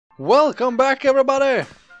Welcome back, everybody,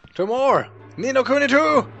 to more Kuni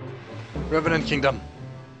 2 Revenant Kingdom.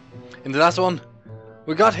 In the last one,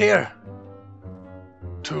 we got here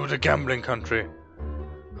to the gambling country,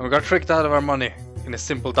 and we got tricked out of our money in a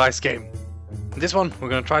simple dice game. In this one, we're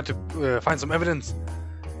gonna try to find some evidence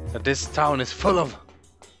that this town is full of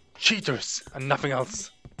cheaters and nothing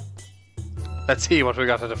else. Let's see what we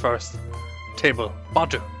got at the first table.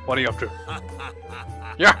 Bantu, what are you up to?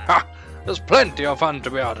 Yeah, there's plenty of fun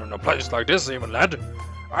to be had in a place like this, even lad.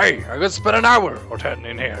 Aye, I could spend an hour or 10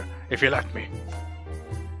 in here if you let me.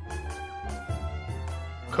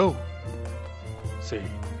 Cool. See.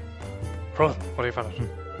 Bro, what do you find?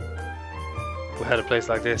 We had a place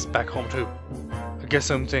like this back home too. I guess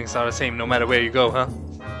some things are the same no matter where you go, huh?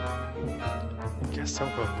 Guess so,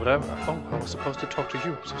 but whatever. Oh, I was supposed to talk to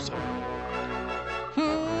you. I'm so sorry.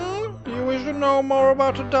 You wish to know more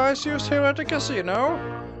about the dice used here at the casino?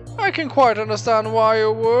 I can quite understand why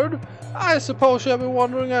you would. I suppose you'll be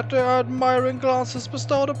wondering at the admiring glances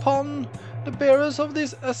bestowed upon the bearers of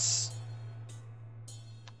these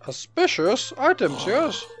auspicious items,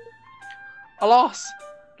 yes? Alas,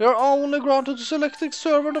 they are only granted to selected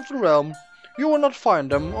servant of the realm. You will not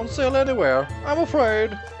find them on sale anywhere, I'm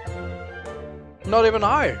afraid. Not even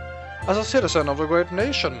I, as a citizen of the great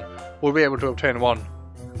nation, will be able to obtain one.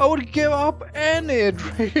 I would give up any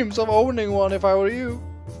dreams of owning one if I were you.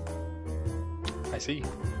 I see.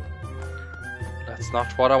 That's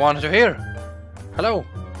not what I wanted to hear. Hello,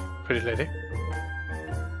 pretty lady.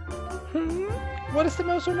 What is the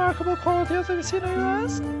most remarkable quality of the casino, you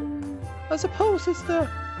ask? I suppose it's the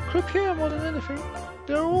croupier more than anything.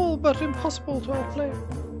 They're all but impossible to outplay.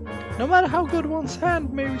 No matter how good one's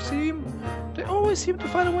hand may seem, they always seem to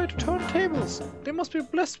find a way to turn tables. They must be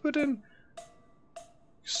blessed with an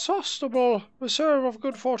inexhaustible reserve of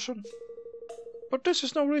good fortune. But this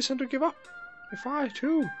is no reason to give up. If I,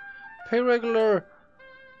 too, pay regular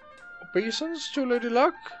obeisance to Lady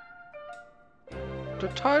Luck, the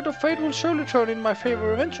tide of fate will surely turn in my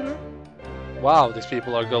favor eventually. Wow, these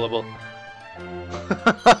people are gullible.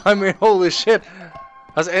 I mean, holy shit.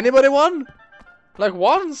 Has anybody won? Like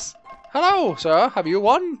once? Hello, sir, have you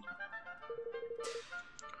won?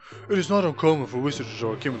 It is not uncommon for visitors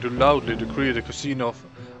or kin to loudly decree the casino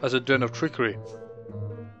as a den of trickery.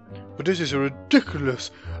 But this is a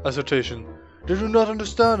ridiculous assertion. They do not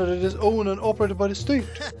understand that it is owned and operated by the state.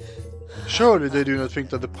 Surely they do not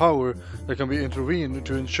think that the power that can be intervened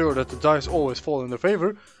to ensure that the dice always fall in their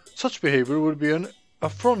favor. Such behavior would be an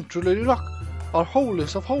affront to Lady Luck, our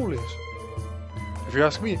holiest of holies. If you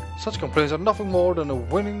ask me, such complaints are nothing more than a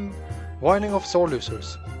whining of sore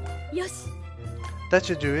losers. Yes. That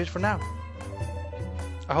should do it for now.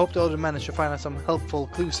 I hope the other managed to find out some helpful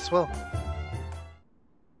clues as well.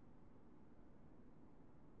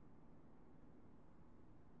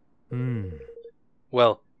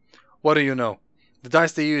 Well, what do you know? The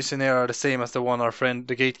dice they use in here are the same as the one our friend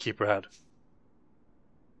the gatekeeper had.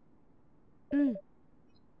 And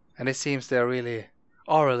it seems they really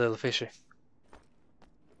are a little fishy.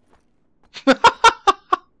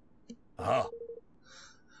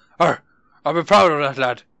 I'll be proud of that,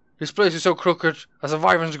 lad. This place is so crooked as a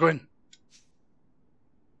wyvern's grin.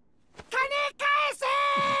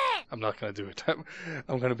 I'm not gonna do it.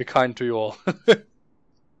 I'm gonna be kind to you all.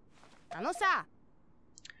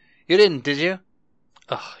 You didn't, did you?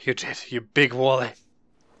 Oh, you did, you big wally.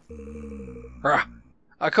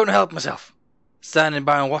 I couldn't help myself. Standing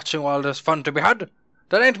by and watching while there's fun to be had.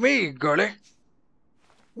 That ain't me, girlie.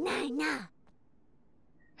 And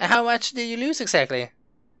how much did you lose exactly?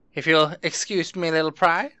 If you'll excuse me, little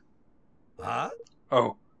pry. Huh?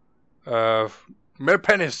 Oh. Mere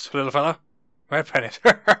pennies, little fella. Mere pennies.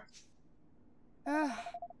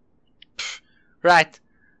 Right.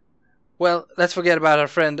 Well, let's forget about our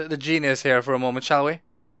friend the genius here for a moment, shall we?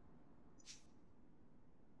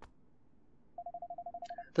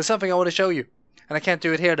 There's something I want to show you, and I can't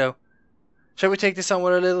do it here though. Shall we take this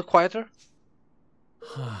somewhere a little quieter?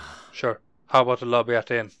 Sure. How about the lobby at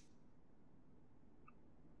the inn?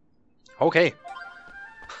 Okay.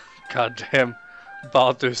 Goddamn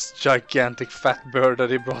Baldu's gigantic fat bird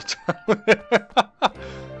that he brought.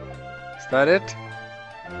 Is that it?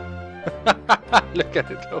 Look at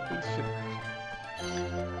it, holy shit.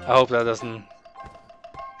 I hope that doesn't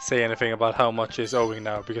say anything about how much he's owing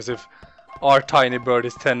now, because if our tiny bird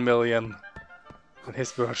is 10 million and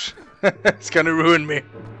his bird, it's gonna ruin me.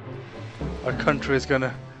 Our country is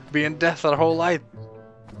gonna be in death our whole life.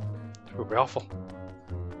 It would be awful.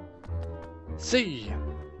 See!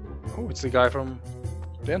 Oh, it's the guy from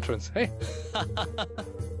the entrance. Hey!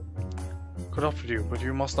 Could offer you, but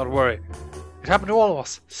you must not worry. It happened to all of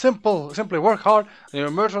us. Simply work hard and you'll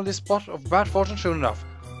emerge from this spot of bad fortune soon enough.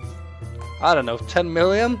 I don't know, 10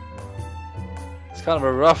 million? It's kind of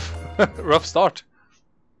a rough, rough start.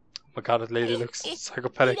 Oh my god, that lady looks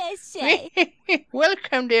psychopathic.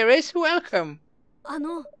 Welcome, dearest, welcome.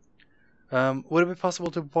 Would it be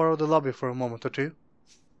possible to borrow the lobby for a moment or two?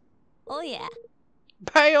 Oh yeah.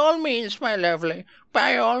 By all means, my lovely.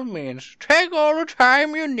 By all means. Take all the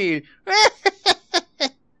time you need.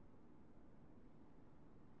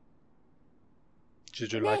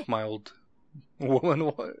 Did you like my old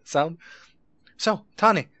woman sound? So,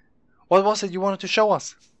 Tani, what was it you wanted to show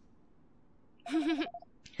us?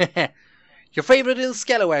 Your favorite little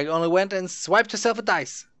scallywag only went and swiped herself a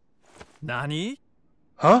dice. Nani?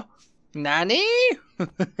 Huh? Nani?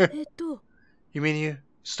 You mean you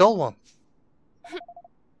stole one?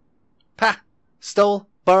 Pah! Stole,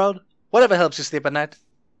 borrowed, whatever helps you sleep at night.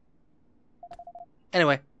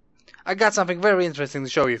 Anyway, I got something very interesting to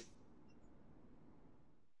show you.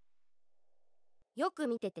 よく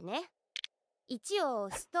見ててね。1を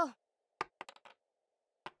押すと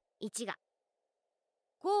1が、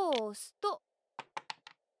5を押すと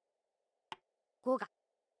5が、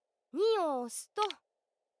2を押すと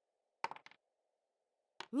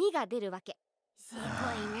2が出るわけ。すごいな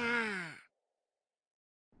あ。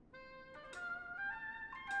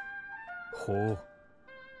ほう。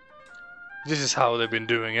 This is how they've been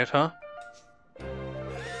doing it, huh?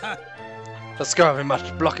 The scurvy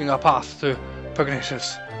much blocking our path to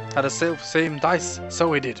Pugnacious had the same dice,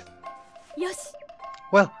 so he did. Yes.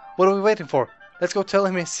 Well, what are we waiting for? Let's go tell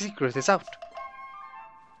him his secret is out.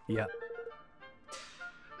 Yeah.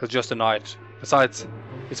 He'll just deny it. Besides,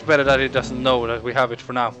 it's better that he doesn't know that we have it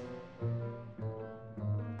for now.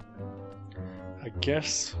 I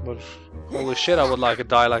guess, but holy shit, I would like a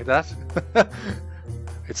die like that.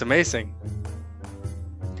 It's amazing.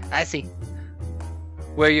 I see.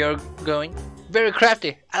 Where you're going? Very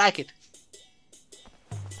crafty. I like it.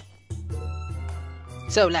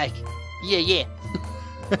 So like, yeah.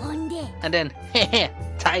 And then,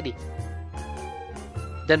 tidy.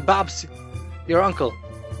 Then Bob's your uncle.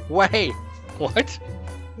 Wait, what?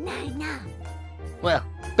 No. Well,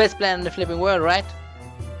 best plan in the flipping world, right?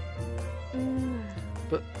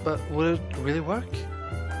 But will it really work?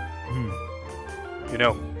 You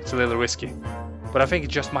know, it's a little risky, but I think it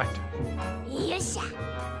just might.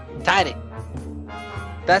 Tidy.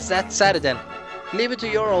 That's that decided then. Leave it to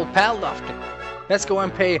your old pal, Lofty. Let's go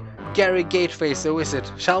and pay Gary Gateface a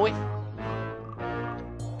visit, shall we?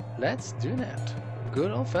 Let's do that.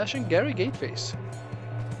 Good old-fashioned Gary Gateface.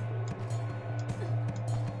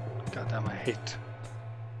 Goddamn, I hate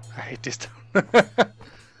this town.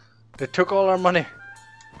 They took all our money.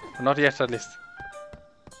 Not yet, at least.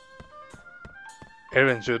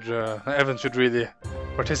 Evan should really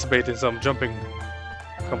participate in some jumping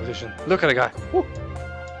competition. Look at the guy. Woo.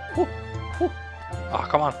 Woo. Woo. Oh,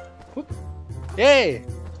 come on. Woo. Yay!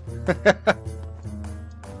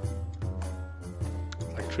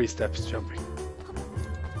 Like 3 steps jumping.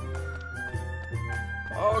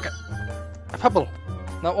 Okay. A pebble.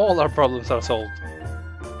 Now all our problems are solved.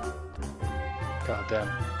 Goddamn.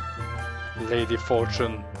 Lady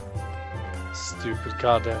Fortune. Stupid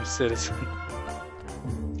goddamn citizen.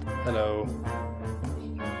 Hello.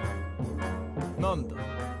 Nanda.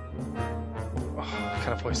 Oh, what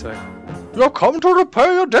kind of voice is that? You've come to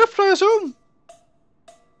repay your debt, I assume?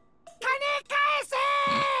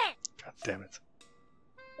 God damn it.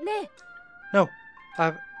 No,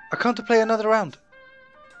 I can't play another round.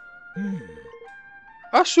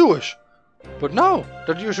 As you wish. But now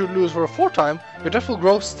that you should lose for a 4th time, your debt will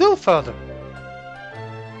grow still further.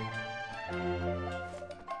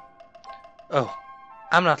 Oh,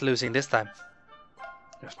 I'm not losing this time.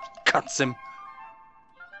 Just cuts him.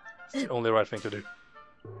 It's the only right thing to do.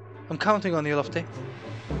 I'm counting on you, Lofty.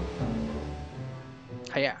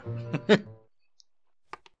 Hiya.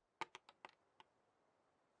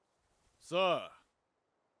 さあ、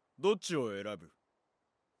どっちを選ぶ？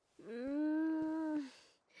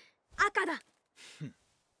赤だ。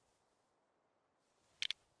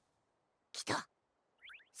来た。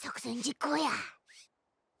作戦実行や。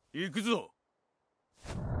行くぞ。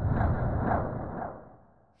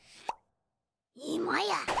今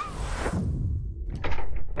や。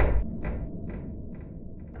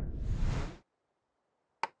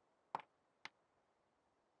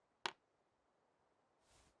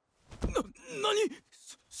何？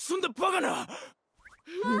そんなバカな。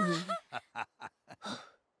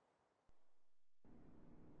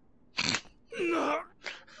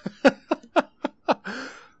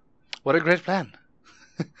What a great plan.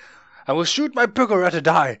 I will shoot my booger at a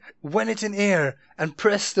die when it's in air and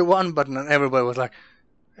press the 1 button, and everybody was like,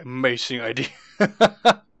 amazing idea.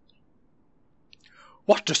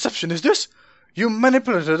 What deception is this? You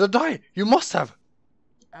manipulated a die. You must have.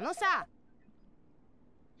 あのさ、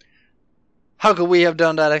 How could we have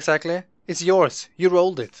done that exactly? It's yours. You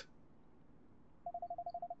rolled it.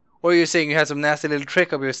 Or are you saying you had some nasty little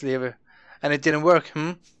trick up your sleeve and it didn't work,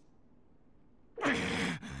 hmm?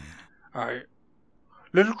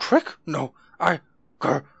 Little trick? No,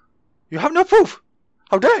 Grr. You have no proof.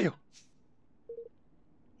 How dare you?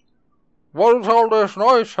 What is all this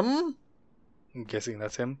noise, hmm? I'm guessing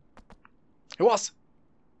that's him. It was.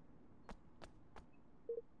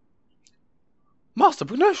 Master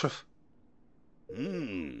Pugnacious.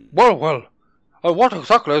 Well, what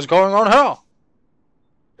exactly is going on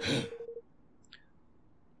here?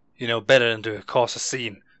 You know better than to cause a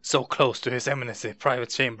scene so close to His Eminency private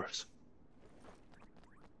chambers.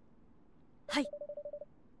 はい。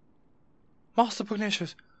 Master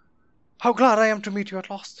Pugnacious, how glad I am to meet you at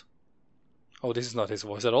last. Oh, this is not his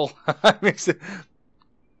voice at all. I mixed it.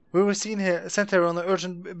 We were sent here on an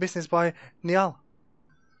urgent business by Niall.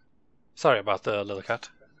 Sorry about the little cat.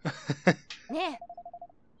 ね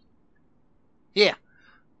Yeah,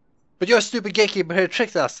 but your stupid gatekeeper here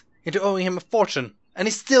tricked us into owing him a fortune, and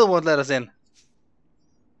he still won't let us in.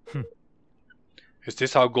 Is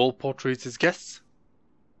this how Goldpaw treats his guests?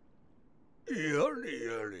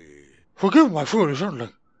 Forgive my foolish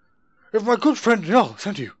underling. If my good friend Niall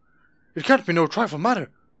sent you, it can't be no trifle matter.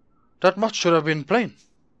 That much should have been plain.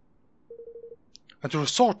 And to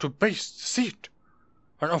resort to base deceit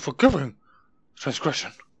and unforgiving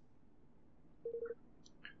transgression.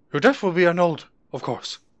 Your death will be annulled, of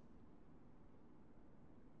course.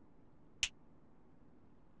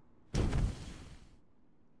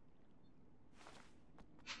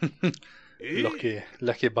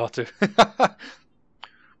 Lucky Batu.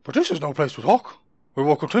 But this is no place to talk. We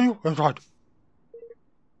will continue inside.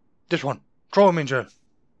 This one. Throw him in jail.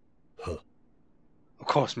 Huh. Of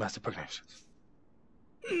course, Master Pugnacious.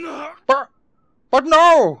 But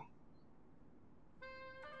no!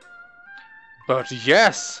 But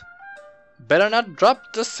yes! Better not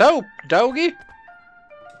drop the soap, doggy!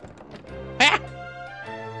 Ah!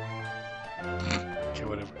 Okay,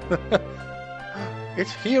 whatever.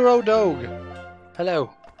 It's Hero Dog!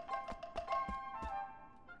 Hello.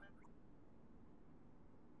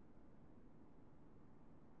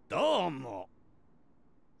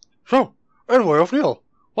 So, anyway of Neil,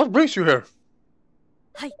 what brings you here?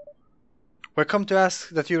 はい。 We're come to ask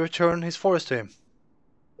that you return his forest to him.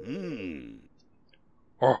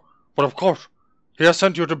 Oh, but of course, he has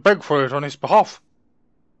sent you to beg for it on his behalf.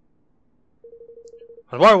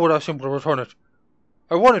 And why would I simply return it?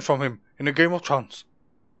 I won it from him in a game of chance.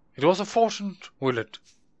 It was a fortunate willet.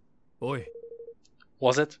 Oi.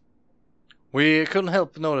 Was it? We couldn't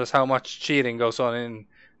help but notice how much cheating goes on in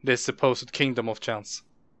this supposed kingdom of chance.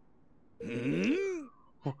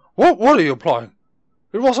 What are you implying?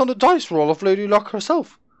 It was on the dice roll of Lady Luck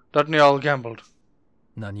herself that Niall gambled.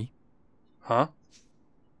 Nani? Huh?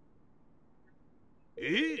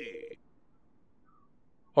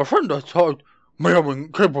 Our friend I thought may have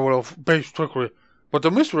been capable of base trickery, but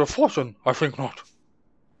the mystery of fortune, I think not.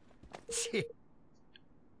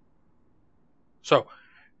 So,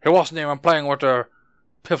 he wasn't even playing with their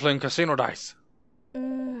piffling casino dice. うー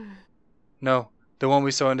ん。 No, the one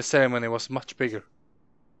we saw in the ceremony was much bigger.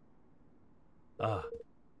 Ah.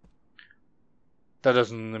 That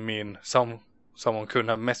doesn't mean someone couldn't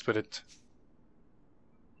have messed with it.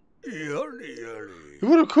 You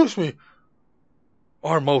would accuse me,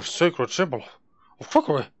 our most sacred symbol, of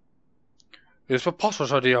trickery. It is a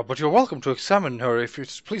preposterous idea, but you're welcome to examine her if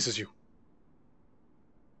it pleases you.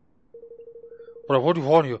 But I would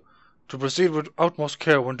warn you to proceed with utmost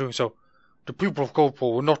care when doing so. The people of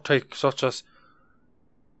Goldpaw will not take such as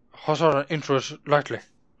hazard and interest lightly.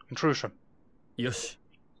 Intrusion. Yosh.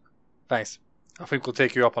 Thanks. I think we'll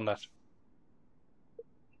take you up on that.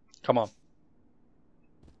 Come on.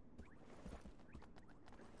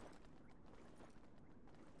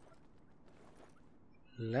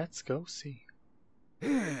 Let's go see.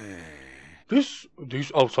 These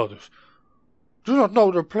outsiders do not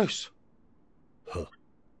know their place. Huh.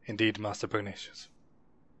 Indeed, Master Pugnacious.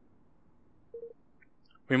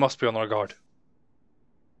 We must be on our guard.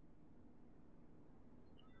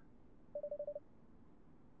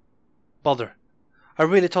 Baldur, I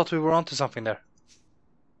really thought we were onto something there.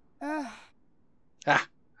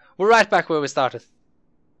 We're right back where we started.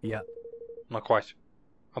 Yeah. Not quite.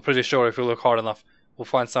 I'm pretty sure if we look hard enough, we'll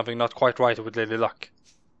find something not quite right with Lady Luck.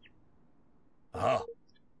 Ah.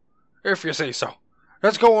 If you say so.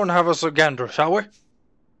 Let's go and have us a gander, shall we?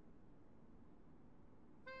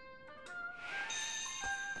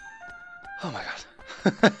 Oh my god.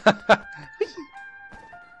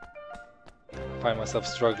 Find myself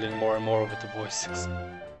struggling more and more with the voices.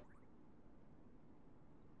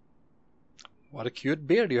 What a cute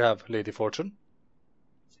beard you have, Lady Fortune.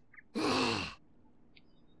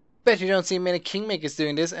 Bet you don't see many kingmakers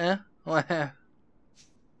doing this, eh?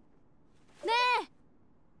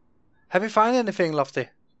 Have you found anything, Lofty?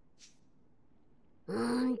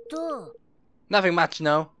 Nothing much,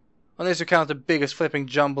 no. Unless you count the biggest flipping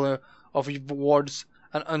jumble of wards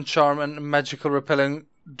and uncharmed and magical repelling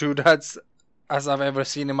doodads as I've ever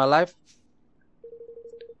seen in my life.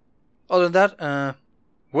 Other than that,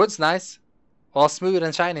 wood's nice. All smooth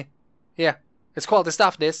and shiny. Yeah, it's quality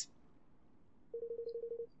stuff, this.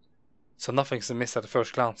 So nothing's amiss at the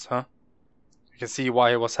first glance, huh? You can see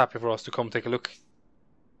why he was happy for us to come take a look.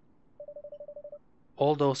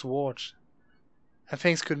 All those wards. And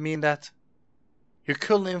things could mean that you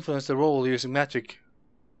couldn't influence the role using magic,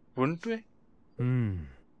 wouldn't we?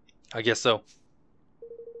 I guess so.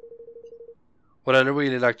 What I'd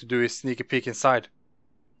really like to do is sneak a peek inside.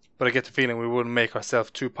 But I get the feeling we wouldn't make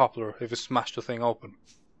ourselves too popular if we smashed the thing open.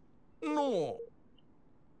 No.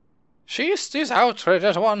 She's this outrage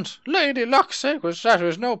at once. Lady Lucksacre, that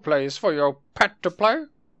is no place for your pet to play.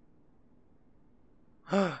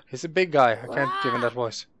 He's a big guy. I can't give him that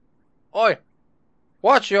voice. Oi!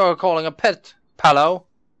 What you're calling a pet, Paleo?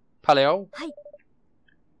 Paleo? Hi.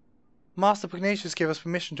 Master Pugnacious gave us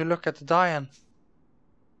permission to look at the Diane.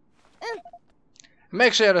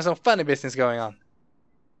 Make sure there's no funny business going on.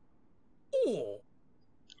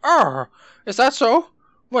 Oh. Is that so?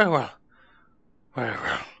 Very well. Very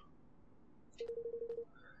well.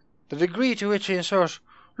 The degree to which he ensures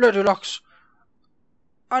Lady Luck's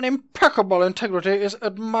an impeccable integrity is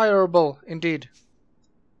admirable indeed.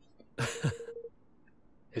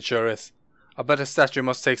 It sure is. I bet a statue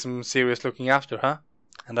must take some serious looking after, huh?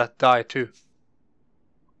 And that die too.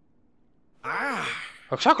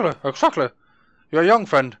 Exactly, exactly. You're a young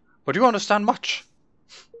friend, but you understand much.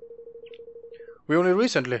 We only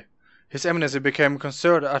recently, His Eminency became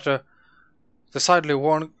concerned at the decidedly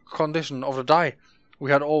worn condition of the die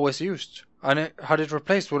we had always used, and had it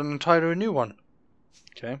replaced with an entirely new one.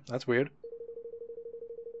 Okay, that's weird.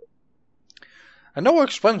 And no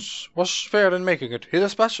expense was spared in making it. He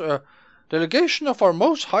dispatched a delegation of our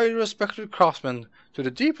most highly respected craftsmen to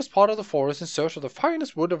the deepest part of the forest in search of the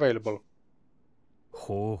finest wood available.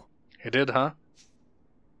 Oh. He did, huh?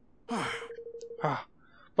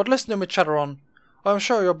 But listen to me chatter on. I'm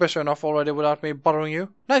sure you're busy enough already without me bothering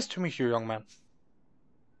you. Nice to meet you, young man.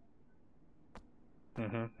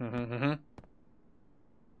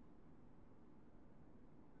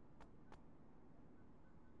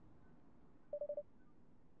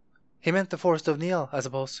 He meant the Forest of Neil, I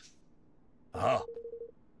suppose.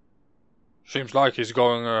 Seems like he's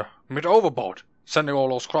going a bit overboard, sending all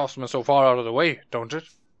those craftsmen so far out of the way, don't it?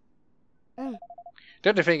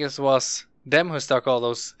 Don't you think it was them who stuck all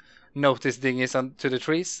those notice dinghies onto the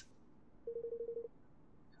trees?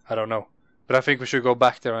 I don't know, but I think we should go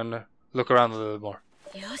back there and look around a little more.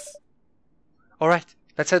 Yes. Alright,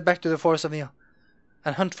 let's head back to the Forest of Neil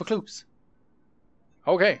and hunt for clues.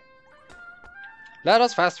 Okay. Let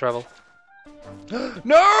us fast travel.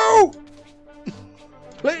 No!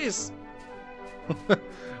 Please!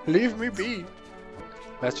 Leave me be.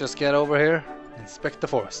 Let's just get over here and inspect the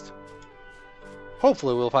forest.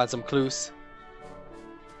 Hopefully we'll find some clues.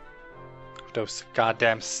 Those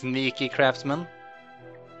goddamn sneaky craftsmen.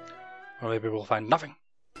 Or maybe we'll find nothing.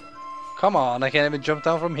 Come on, I can't even jump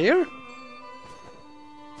down from here?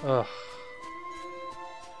 Ugh.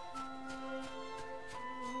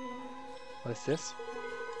 What is this?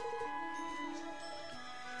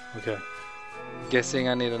 Okay. Guessing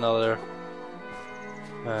I need another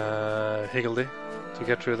higgledy to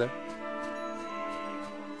get through there.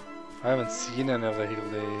 I haven't seen any of the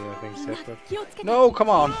higgledy things yet, but... No, come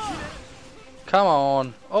on! Come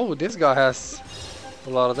on! Oh, this guy has a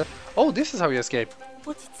lot of that. Oh, this is how you escape.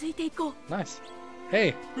 Nice.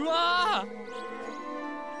 Hey!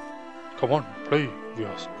 Come on, play with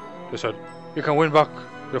us. They said, you can win back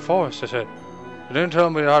the forest, they said. They didn't tell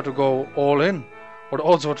me I had to go all in, but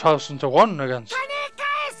odds were 1,000 to 1 against.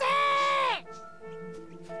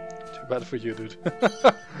 Too bad for you, dude.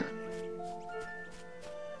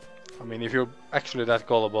 I mean, if you're actually that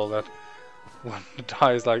gullible that one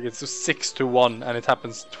dies like it's 6 to 1 and it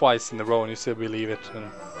happens twice in a row and you still believe it, and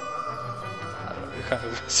I don't know, you kind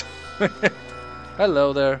of...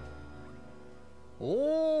 Hello there.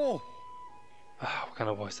 Oh. What kind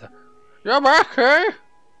of voice that? You're back, eh?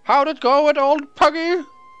 How'd it go with old Puggy?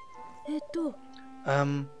 えっと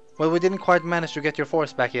Well, we didn't quite manage to get your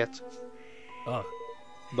force back yet. あ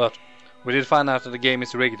But we did find out that the game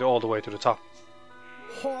is rigged all the way to the top.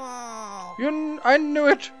 は I knew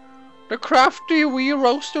it! The crafty wee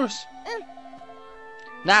roasters!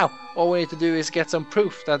 Now, all we need to do is get some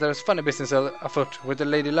proof that there's funny business afoot with the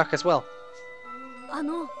Lady Luck as well. あ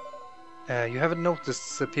の You haven't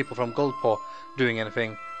noticed people from Goldpaw doing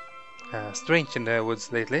anything strange in the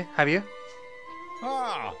woods lately, have you?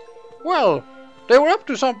 あ Well, they were up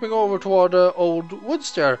to something over toward the old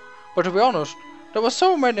woods there, but to be honest, there were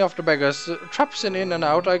so many of the beggars traipsing in and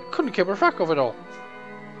out I couldn't keep a track of it all.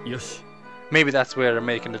 よし Maybe that's where they're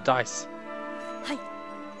making the dice. はい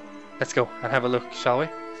Let's go and have a look, shall we?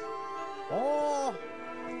 お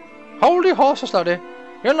Holy horses, laddie!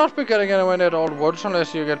 You'll not be getting anywhere near the old woods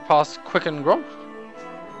unless you get past Quicken Growth.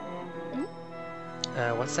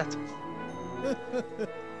 What's that?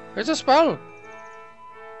 It's a spell!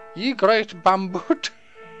 Ye great bamboot!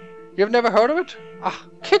 You've never heard of it? Ah,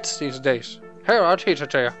 kids these days. Here, I'll teach it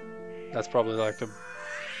to you. That's probably like the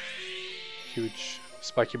huge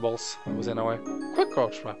spiky balls that was in our way. Quick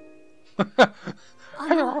growth, man.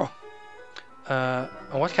 Hello.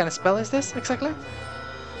 And what kind of spell is this exactly?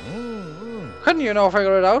 Couldn't you now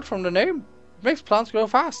figure it out from the name? It makes plants grow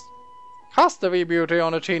fast. Cast the wee beauty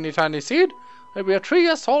on a teeny tiny seed. It'll be a tree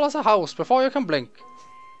as tall as a house before you can blink.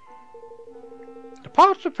 The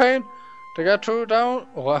pot's a pain to get through down.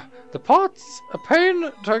 The pot's a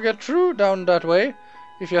pain to get through down that way.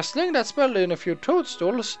 If you sling that spell in a few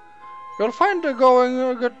toadstools, you'll find it going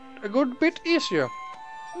a good bit easier.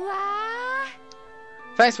 うわ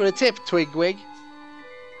Thanks for the tip, Twigwig. ー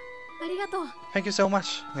ありがとう Thank you so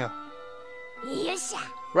much. Yeah. よっしゃ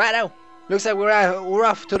Righto. Looks like we're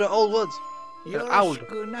off to the old woods. よ Owl. ろし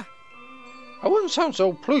くな I wouldn't sound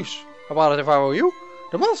so pleased about it if I were you.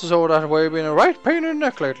 The monsters over that way have been a right pain in the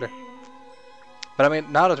neck lately. But I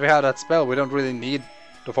mean, now that we have that spell, we don't really need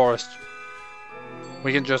the forest.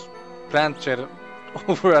 We can just plant it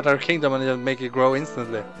over at our kingdom and just make it grow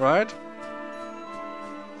instantly, right?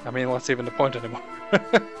 I mean, what's even the point anymore?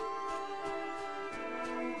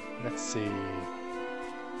 Let's see.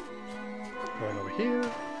 Going over here.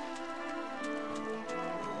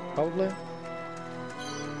 Probably.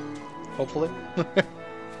 Hopefully.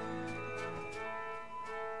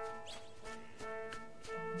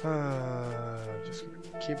 Just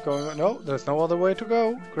keep going. No, there's no other way to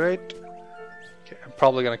go. Great. Okay, I'm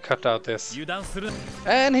probably gonna cut out this. 油断する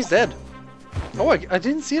And he's dead. Oh, I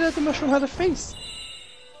didn't see that the mushroom had a face.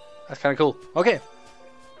 That's kind of cool. Okay.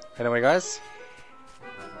 Anyway, guys.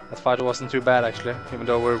 That fight wasn't too bad, actually. Even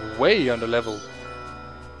though we're way under level.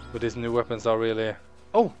 But these new weapons are really...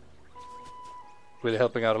 Oh! Really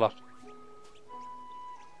helping out a lot.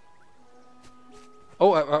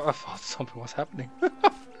 Oh, I thought something was happening.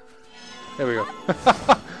 There we go.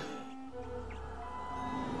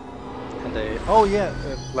 And they... Oh yeah,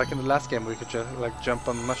 like in the last game we could just like jump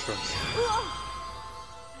on mushrooms.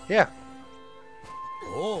 Yeah.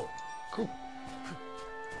 おう Cool.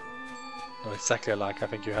 Not exactly like, I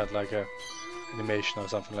think you had like a animation or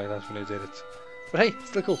something like that when you did it. But hey,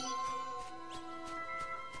 still cool.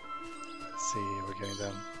 Let's see, we're getting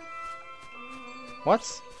down.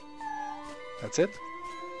 What? That's it?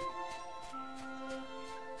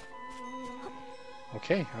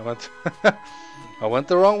 Okay, I went I went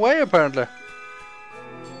the wrong way apparently.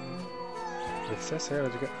 It says here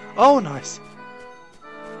that you go. Oh, nice!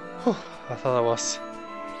 Whew, I thought I was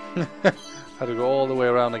had to go all the way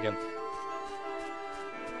around again.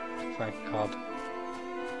 Thank God.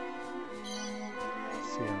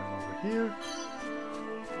 Let's see, and then over here.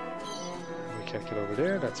 We can't get over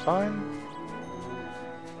there, that's fine.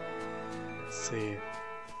 Let's see.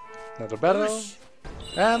 Another battle.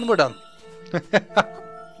 And we're done.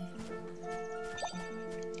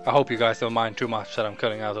 I hope you guys don't mind too much that I'm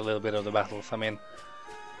cutting out a little bit of the battles. I mean,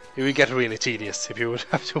 it would get really tedious if you would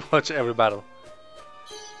have to watch every battle.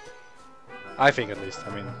 I think at least, I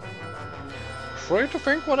mean. Free to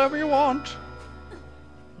think whatever you want.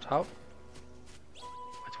 But how?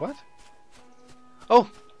 Wait, what? Oh!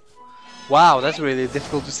 Wow, that's really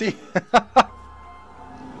difficult to see.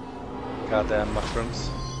 Goddamn mushrooms.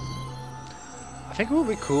 I think it would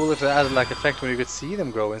be cool if they added like effect when you could see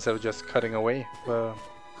them grow instead of just cutting away. But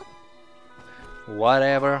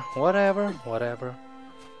whatever, whatever, whatever.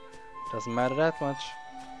 Doesn't matter that much.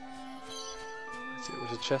 Let's see,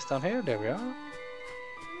 there's a chest down here. There we are.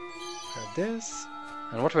 Got this.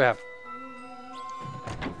 And what do we have?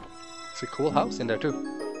 It's a cool house in there too.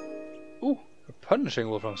 Ooh, a punishing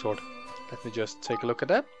wolfram sword. Let me just take a look at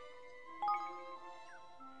that.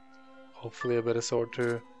 Hopefully a better sword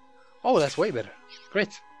too. Oh, that's way better.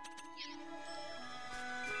 Great.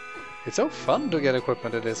 It's so fun to get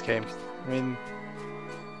equipment in this game. I mean,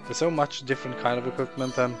 there's so much different kind of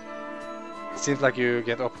equipment, and it seems like you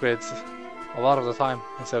get upgrades a lot of the time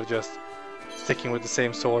instead of just sticking with the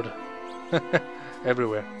same sword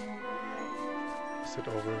everywhere. Is it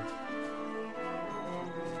over?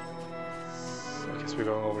 I guess we're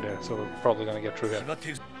going over there, so we're probably gonna get through here.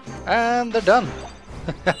 And they're done!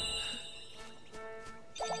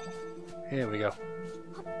 Here we go.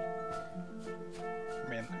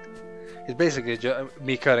 Man, it's basically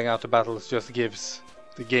me cutting out the battles just gives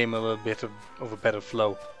the game a little bit of a better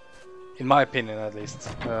flow. In my opinion, at least.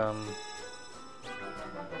 Because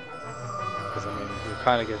I mean, you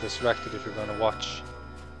kind of get distracted if you're going to watch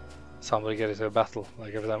somebody get into a battle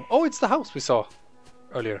like every time. Oh, it's the house we saw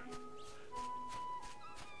earlier.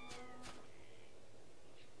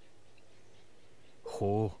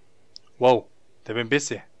 Oh. Whoa, they've been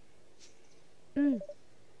busy.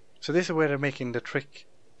 So this is where they're making the trick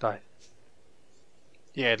die.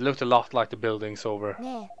 Yeah, it looked a lot like the buildings over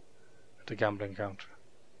at the gambling counter.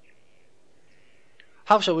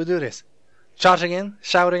 How shall we do this? Charging in?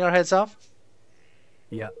 Shouting our heads off?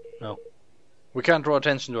 Yeah. No. We can't draw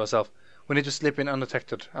attention to ourselves. We need to slip in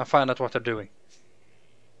undetected and find out what they're doing.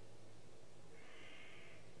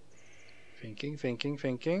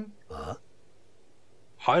 Thinking. Huh?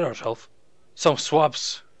 Hide ourselves. Some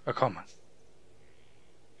swabs are coming.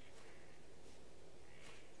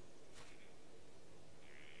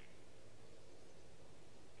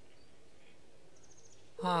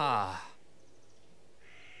 Ah.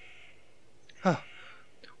 Huh.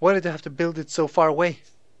 Why did they have to build it so far away?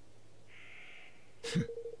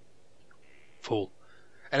 Fool.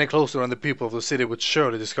 Any closer and the people of the city would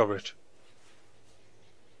surely discover it.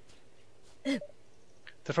 They're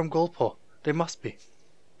from Goldpaw. They must be.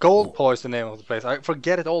 Goldpaw is the name of the place. I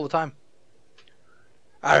forget it all the time.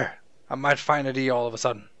 Arr, I might find a D all of a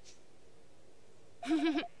sudden.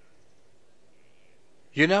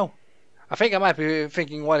 You know, I think I might be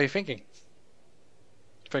thinking what you're thinking.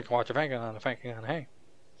 Thinking what you're thinking and thinking and hey.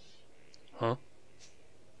 Huh?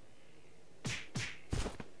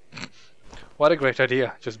 What a great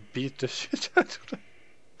idea. Just beat the shit out of them.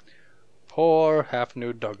 Poor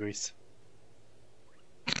half-nude doggies.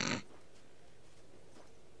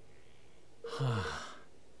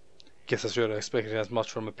 Guess I should have expected as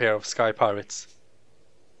much from a pair of sky pirates.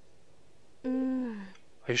 Are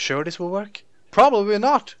you sure this will work? Probably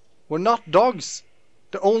not. We're not dogs.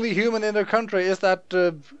 The only human in their country is that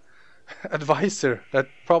advisor that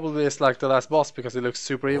probably is like the last boss because he looks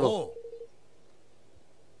super evil.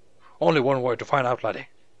 Only one way to find out, laddie.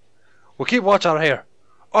 We'll keep watch out here.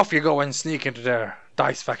 Off you go and sneak into their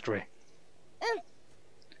dice factory.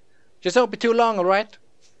 Just don't be too long, alright?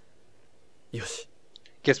 Yosh.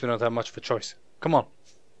 Guess we don't have much of a choice. Come on.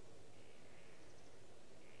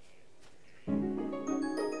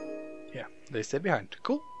 Yeah, they stay behind.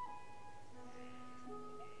 Cool.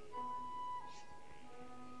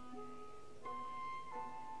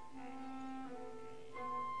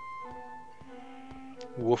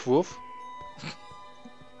 Woof woof.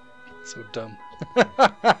 So dumb.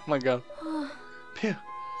 My god. Phew.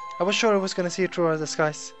 I was sure I was gonna see it through our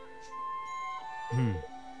disguise.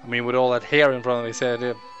 I mean, with all that hair in front of me,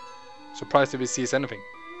 said, surprised if he sees anything.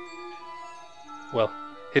 Well,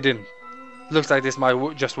 he didn't. Looks like this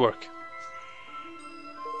might just work.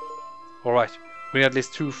 Alright, we need at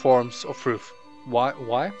least 2 forms of proof.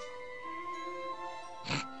 Why?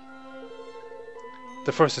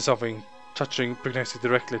 The first is something touching pregnancy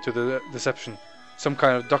directly to the deception. Some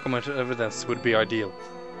kind of documented evidence would be ideal.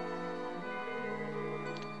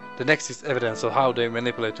 The next is evidence of how they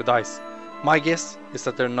manipulate the dice. My guess is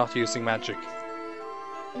that they're not using magic.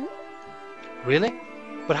 Really?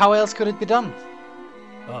 But how else could it be done?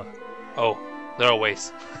 Oh, there are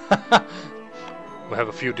ways. We have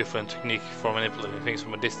a few different techniques for manipulating things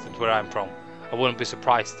from a distance where I'm from. I wouldn't be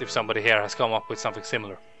surprised if somebody here has come up with something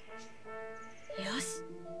similar. Yes.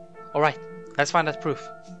 Alright, let's find that proof.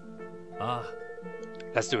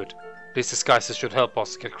 Let's do it. These disguises should help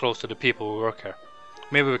us get close to the people who work here.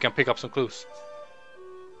 Maybe we can pick up some clues.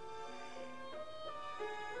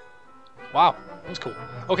 Wow, that's cool.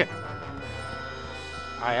 Okay.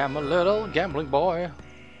 I am a little gambling boy.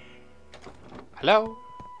 Hello?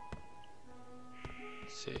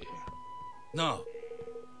 Let's see. No.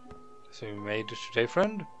 So you made it today,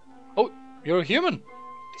 friend? Oh, you're a human!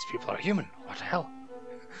 These people are human. What the hell?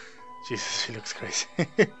 Jesus, she looks crazy.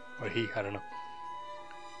 Or he, I don't know.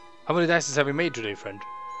 How many dices have you made today, friend?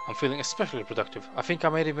 I'm feeling especially productive. I think I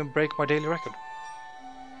might even break my daily record.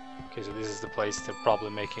 Okay, so this is the place they're probably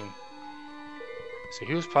making It's a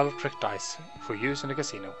huge pile of trick dice for use in the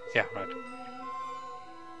casino. Yeah, right.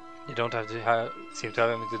 You don't have to seem to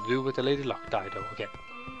have anything to do with the Lady Luck die though. Okay.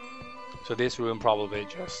 So this room probably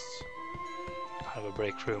just kind of a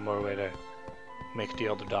break room or a way to make the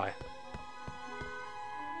other die.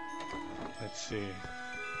 Let's see.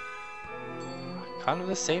 Kind of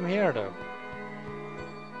the same here though.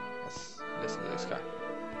 Let's listen to this guy.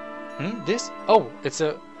 This? Oh, it's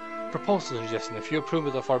a proposal suggestion. If you approve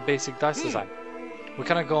of our basic dice design. We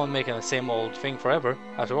cannot go on making the same old thing forever.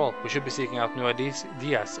 After all, we should be seeking out new ideas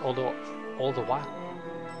all the while.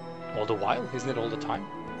 All the while? Isn't it all the time?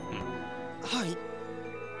 Hi.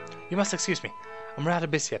 You must excuse me. I'm rather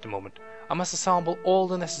busy at the moment. I must assemble all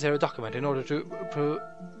the necessary documents in order to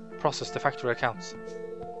process the factory accounts.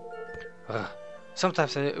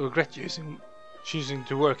 Sometimes I regret choosing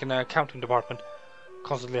to work in the accounting department,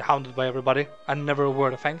 constantly hounded by everybody, and never a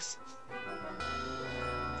word of thanks.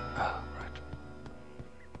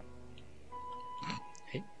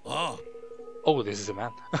 Oh, this is a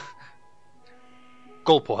man.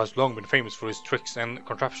 Goldpaw has long been famous for his tricks and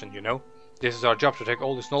contraption, you know. This is our job to take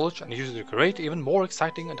all this knowledge and use it to create even more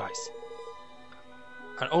exciting dice.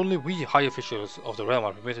 And only we high officials of the realm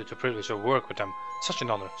are permitted the privilege of work with them. Such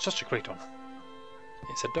an honor, such a great honor.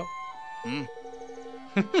 Is it though?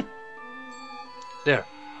 There,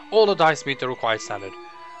 all the dice meet the required standard.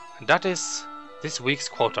 And that is this week's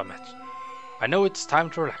quota met. I know it's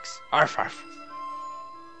time to relax. Arf arf.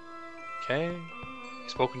 Okay,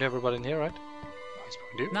 you've spoken to everybody in here, right? Oh, he's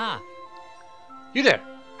spoken to you. Nah. You there?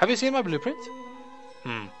 Have you seen my blueprint?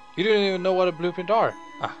 You didn't even know what a blueprint are.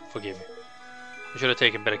 Ah, forgive me. I should have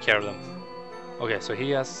taken better care of them. Okay, so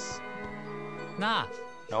he has... Nah.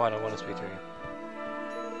 No, I don't want to speak to him.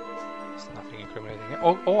 There's nothing incriminating here.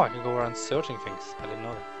 Oh, I can go around searching things. I didn't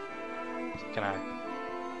know that. So can I...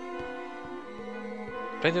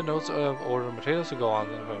 Plenty of notes of order materials to go on.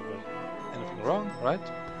 Anything wrong, right?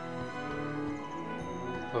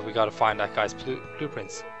 But we gotta find that guy's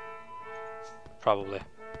blueprints. Probably.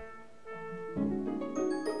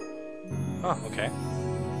 Oh, okay.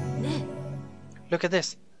 Look at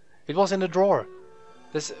this. It was in the drawer.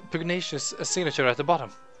 There's pugnacious signature at the bottom.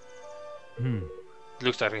 It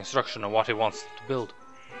looks like an instruction on what he wants to build.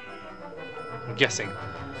 I'm guessing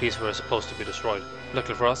these were supposed to be destroyed.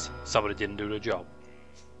 Luckily for us, somebody didn't do the job.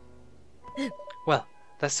 Well,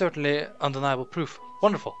 that's certainly undeniable proof.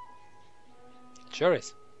 Wonderful. It sure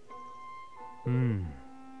is. We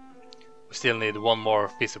still need one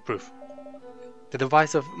more piece of proof. The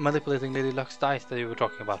device of manipulating Lady Luck's dice that you were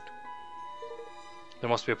talking about. There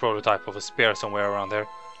must be a prototype of a spear somewhere around there.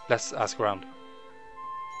 Let's ask around.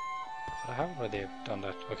 But I haven't already done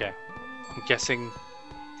that. Okay. I'm guessing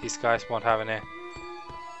these guys won't have any...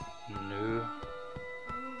 No.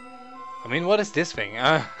 I mean, what is this thing?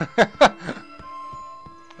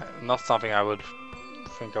 Not something I would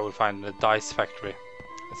think I would find in the dice factory.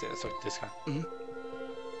 Let's look at this guy.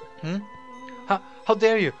 How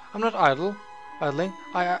dare you? I'm not idling.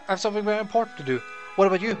 I have something very important to do. What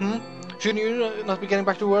about you? Shouldn't you not be getting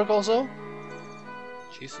back to work also?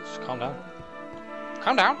 Jesus, calm down.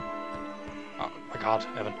 Calm down. Oh my God,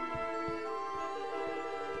 Evan.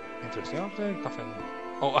 Interesting object, nothing.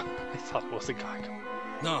 Oh, I thought it was the guy.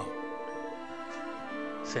 No.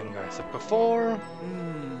 Same guy as before.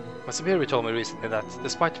 My superior told me recently that,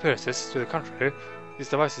 despite appearances to the contrary, these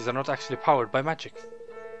devices are not actually powered by magic.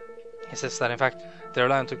 He says that in fact they're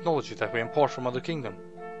relying on technology that we import from other kingdom.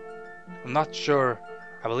 I'm not sure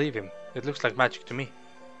I believe him. It looks like magic to me.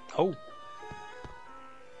 Oh.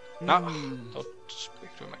 No, don't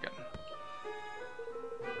speak to him again.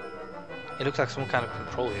 It looks like some kind of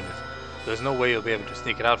control unit. There's no way you'll be able to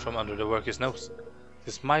sneak it out from under the worker's nose.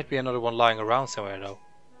 This might be another one lying around somewhere though.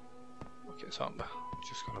 Okay, so I'm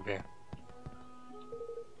just gonna be...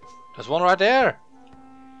 There's one right there!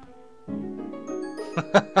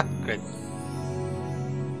 Great.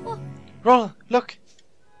 Roll, look!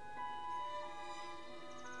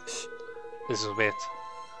 This is a bit.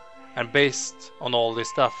 And based on all this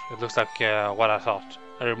stuff, it looks like what I thought.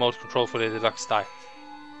 A remote control for the deluxe die.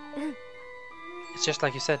 It's just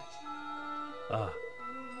like you said. A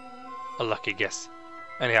lucky guess.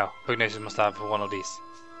 Anyhow, Pugnacious must have one of these.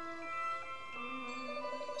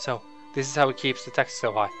 So, this is how he keeps the tax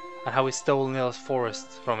so high, and how he stole Nila's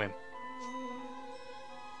forest from him.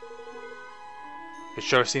 It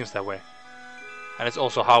sure seems that way. And it's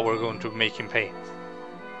also how we're going to make him pay.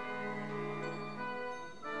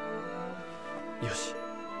 Yoshi.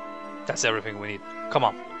 That's everything we need. Come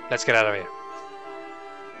on, let's get out of here.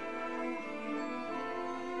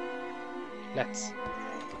 Let's.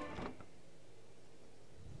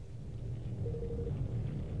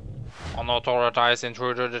 Unauthorized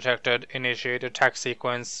intruder detected. Initiate attack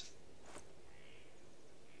sequence.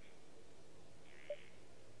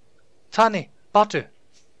 Tani, Batu.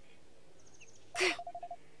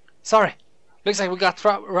 Sorry. Looks like we got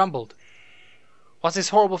rumbled. What's this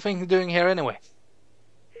horrible thing doing here anyway?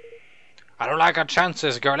 I don't like our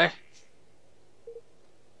chances, girlie.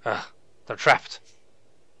 Ugh, they're trapped.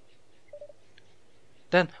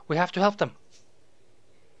 Then we have to help them.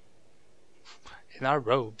 In our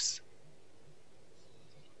robes.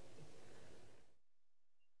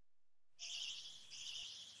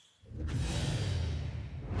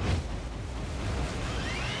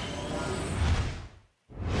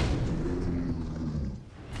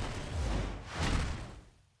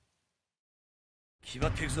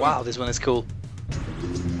 Wow, this one is cool.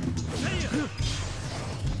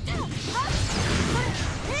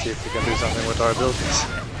 See if we can do something with our abilities.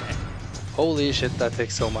 Holy shit, that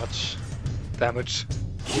takes so much damage.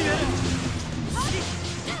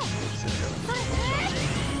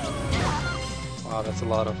 Wow, that's a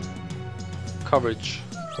lot of coverage.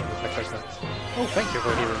 Like that. Oh, thank you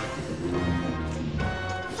for healing me.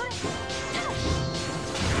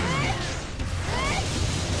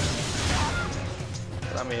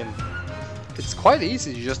 I mean, it's quite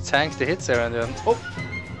easy. You just tank the hits there and then... Oh!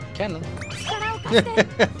 Cannon.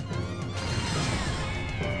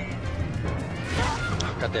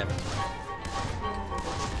 God damn it.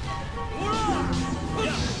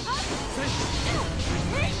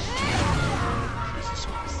 Jesus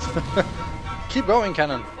Christ. Keep going,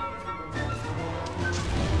 cannon.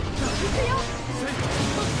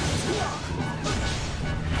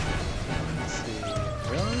 Let's see.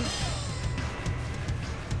 Really?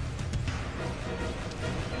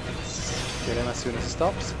 Get him as soon as it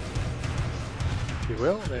stops. If you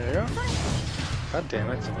will, there you go. God damn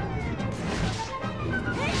it.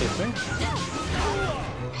 Hit me.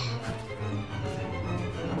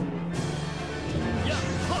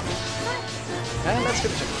 And let's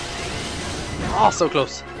finish him. Oh, so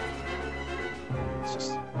close. Let's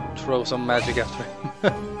just throw some magic after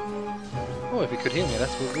him. Oh, if he could heal me, that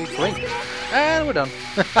would be great. And we're done.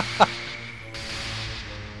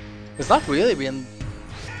 It's not really been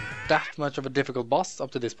that much of a difficult boss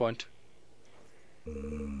up to this point.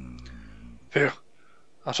 Phew.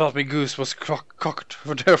 I thought my goose was cocked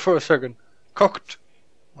there for a second. Cocked.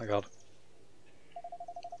 Oh my god.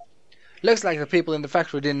 Looks like the people in the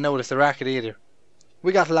factory didn't notice the racket either.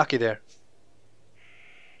 We got lucky there.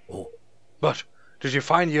 Oh. But, did you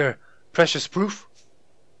find your precious proof?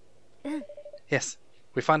 Yes.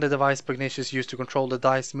 We found the device Pugnacious used to control the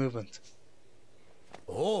dice movement.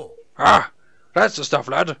 Oh. Ah! That's the stuff,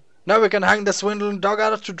 lad. Now we can hang the swindling dog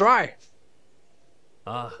out to dry.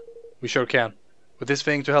 Ah. We sure can. With this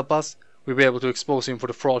thing to help us, we'll be able to expose him for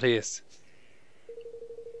the fraud he is.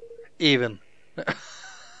 Even.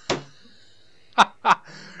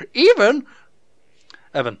 Even?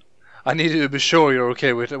 Evan, I need you to be sure you're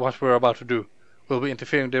okay with what we're about to do. We'll be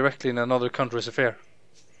interfering directly in another country's affair.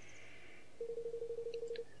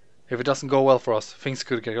 If it doesn't go well for us, things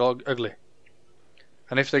could get ugly.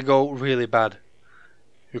 And if they go really bad,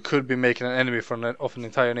 you could be making an enemy of an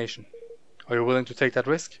entire nation. Are you willing to take that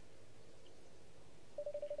risk?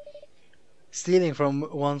 Stealing from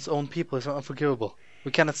one's own people is unforgivable.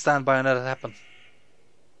 We cannot stand by and let it happen.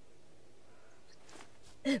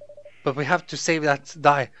 But we have to save that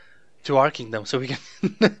die to our kingdom, so we can...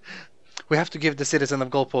 We have to give the citizen of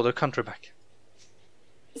Goldpaw their country back.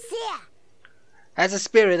 As a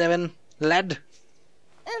spirit, Evan, lad.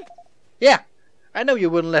 Yeah, I know you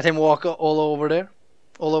wouldn't let him walk all over there.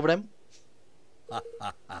 All over them.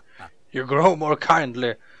 You grow more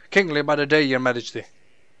kingly by the day, your majesty.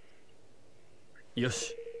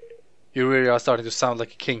 Yosh. You really are starting to sound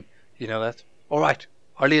like a king, you know that? Alright,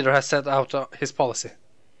 our leader has set out his policy.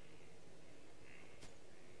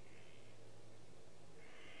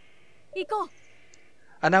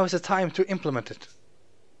 And now is the time to implement it.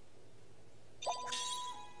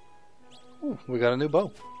 Ooh, we got a new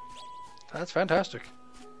bow. That's fantastic.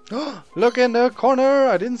 Look in the corner!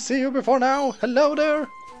 I didn't see you before now! Hello there!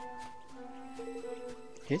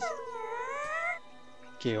 Yes?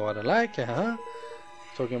 Okay, what I like,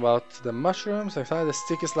 Talking about the mushrooms, I find the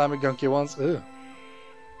sticky slimy gunky ones. Ugh.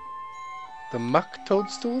 The muck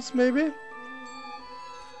toadstools, maybe?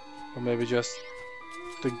 Or maybe just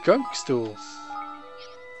the gunk stools.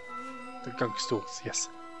 The gunk stools, yes.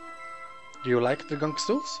 Do you like the gunk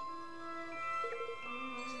stools?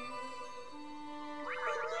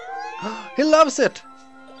 He loves it!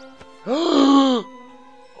 Oh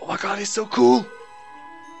my god, he's so cool!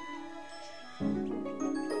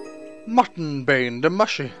 Muttonbane the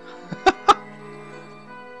mushy.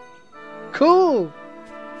 cool!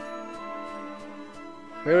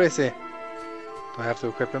 Where is he? Do I have to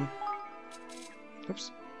equip him? Oops.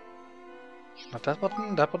 Not that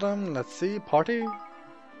button, that button. Let's see. Party.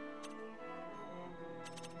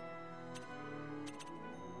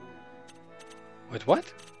 Wait,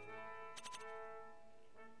 what?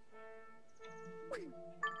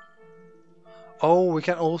 Oh, we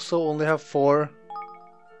can also only have four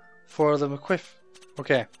of them equipped.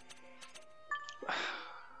 Okay.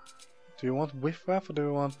 Do you want whiff waff or do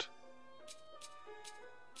you want...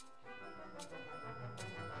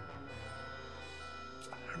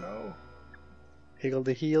 I don't know. Higgle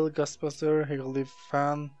the heel, Gustbuster, Higgle the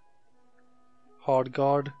fan, hard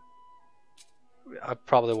guard. I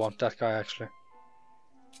probably want that guy actually.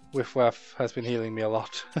 Whiff waff has been healing me a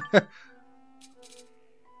lot. And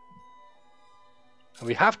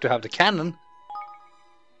we have to have the cannon.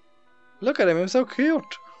 Look at him, he's so cute.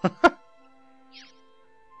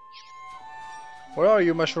 Where are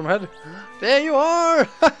you, Mushroom Head? There you are!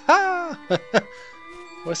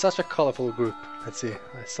 We're such a colorful group. Let's see.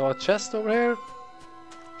 I saw a chest over here.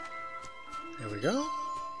 There we go.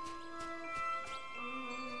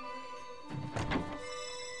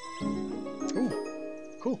 Ooh,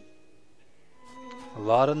 cool. A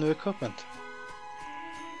lot of new equipment.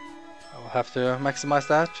 I'll have to maximize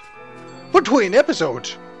that between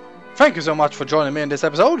episodes. Thank you so much for joining me in this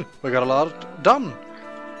episode. We got a lot done.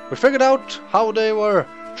 We figured out how they were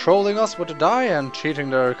trolling us with the die and cheating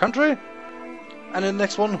their country. And in the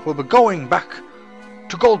next one, we'll be going back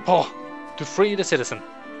to Goldpaw to free the citizen.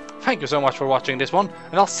 Thank you so much for watching this one,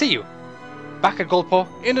 and I'll see you back at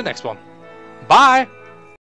Goldpaw in the next one. Bye!